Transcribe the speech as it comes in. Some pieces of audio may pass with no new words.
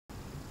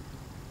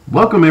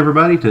Welcome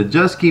everybody to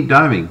Just Keep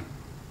Diving.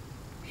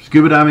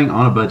 Scuba diving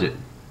on a budget.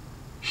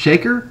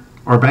 Shaker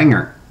or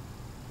banger?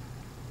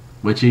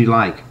 Which do you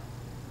like?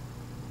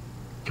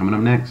 Coming up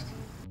next.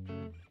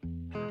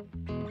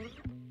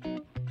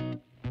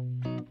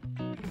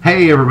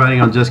 Hey everybody,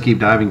 on Just Keep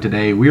Diving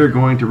today we are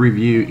going to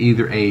review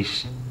either a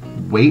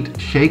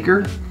weight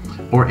shaker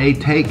or a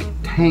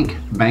tank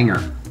banger.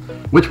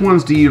 Which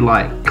ones do you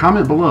like?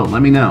 Comment below,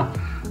 let me know.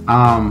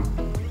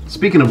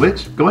 Speaking of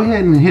which, go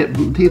ahead and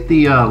hit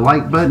the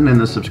like button and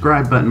the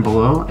subscribe button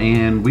below,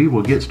 and we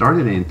will get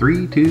started in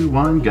 3, 2,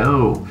 1,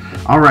 go.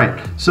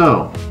 Alright,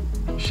 so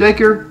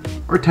shaker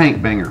or tank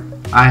banger?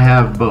 I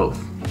have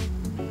both.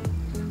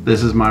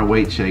 This is my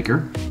weight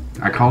shaker.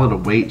 I call it a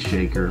weight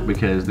shaker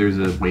because there's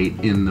a weight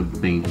in the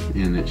thing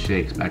and it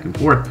shakes back and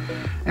forth.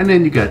 And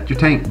then you got your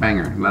tank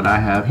banger that I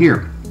have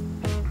here.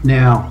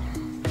 Now,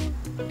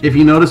 if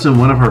you notice in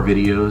one of our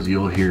videos,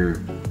 you'll hear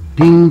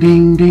ding,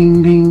 ding,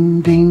 ding,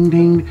 ding, ding,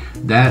 ding.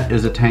 That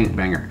is a tank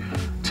banger.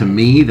 To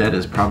me, that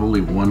is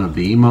probably one of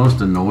the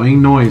most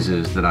annoying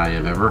noises that I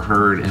have ever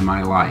heard in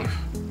my life.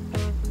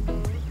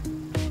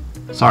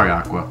 Sorry,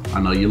 Aqua. I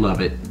know you love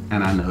it,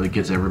 and I know it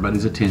gets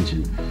everybody's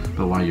attention.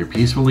 But while you're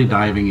peacefully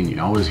diving and you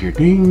always hear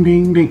ding,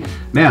 ding, ding.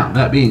 Now,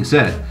 that being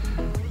said,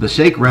 the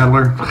shake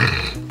rattler,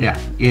 yeah,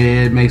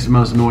 it makes the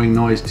most annoying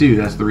noise too.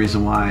 That's the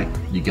reason why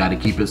you got to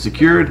keep it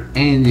secured,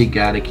 and you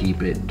got to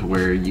keep it to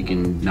where you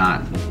can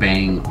not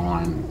bang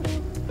on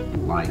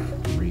life,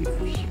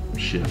 reefs,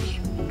 ships,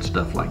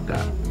 stuff like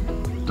that.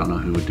 Don't know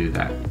who would do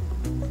that.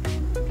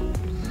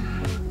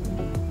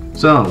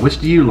 So,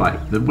 which do you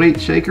like? The weight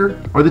shaker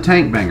or the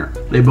tank banger?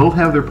 They both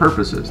have their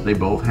purposes. They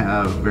both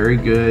have very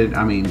good,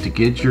 I mean, to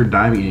get your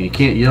diving, you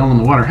can't yell in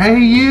the water, hey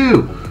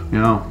you! You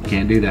know,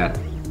 can't do that.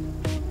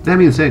 That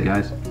being said,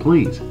 guys,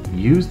 please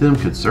use them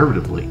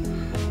conservatively.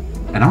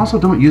 And also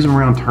don't use them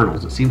around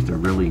turtles. It seems to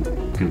really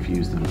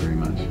confuse them very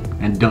much.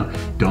 And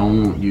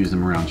don't use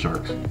them around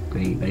sharks.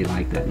 They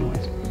like that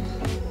noise.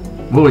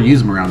 We'll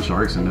use them around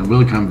sharks and then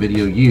we'll come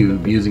video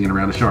you using it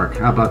around a shark.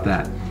 How about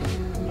that?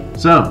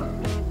 So,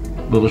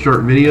 little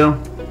short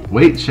video,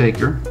 weight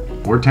shaker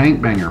or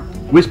tank banger.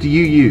 Which do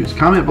you use?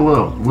 Comment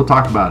below. We'll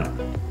talk about it.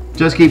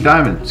 Just keep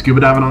diving. Scuba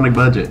diving on a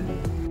budget.